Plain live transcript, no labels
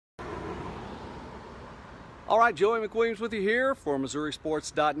All right, Joey McWilliams with you here for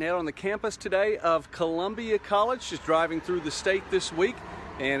MissouriSports.net on the campus today of Columbia College. Just driving through the state this week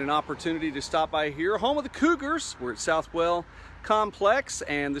and an opportunity to stop by here, home of the Cougars. We're at Southwell Complex,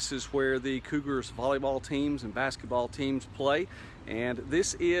 and this is where the Cougars volleyball teams and basketball teams play. And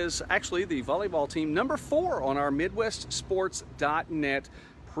this is actually the volleyball team number 4 on our MidwestSports.net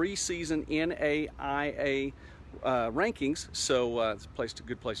preseason NAIA rankings. So it's a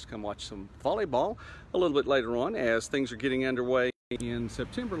good place to come watch some volleyball a little bit later on as things are getting underway in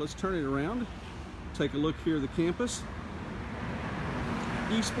September. Let's turn it around, take a look here at the campus.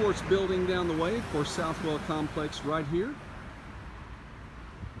 Esports building down the way, of course, Southwell Complex right here.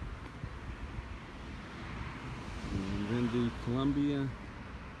 And then the Columbia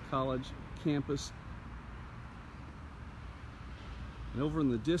College campus. And over in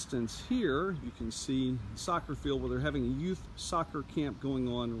the distance here, you can see the soccer field where they're having a youth soccer camp going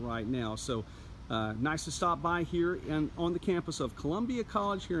on right now. So nice to stop by here and on the campus of Columbia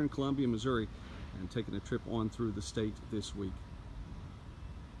College here in Columbia, Missouri, and taking a trip on through the state this week.